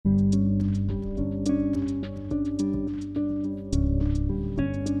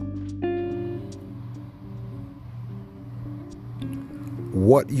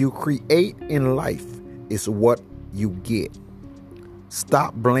What you create in life is what you get.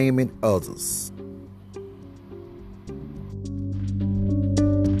 Stop blaming others.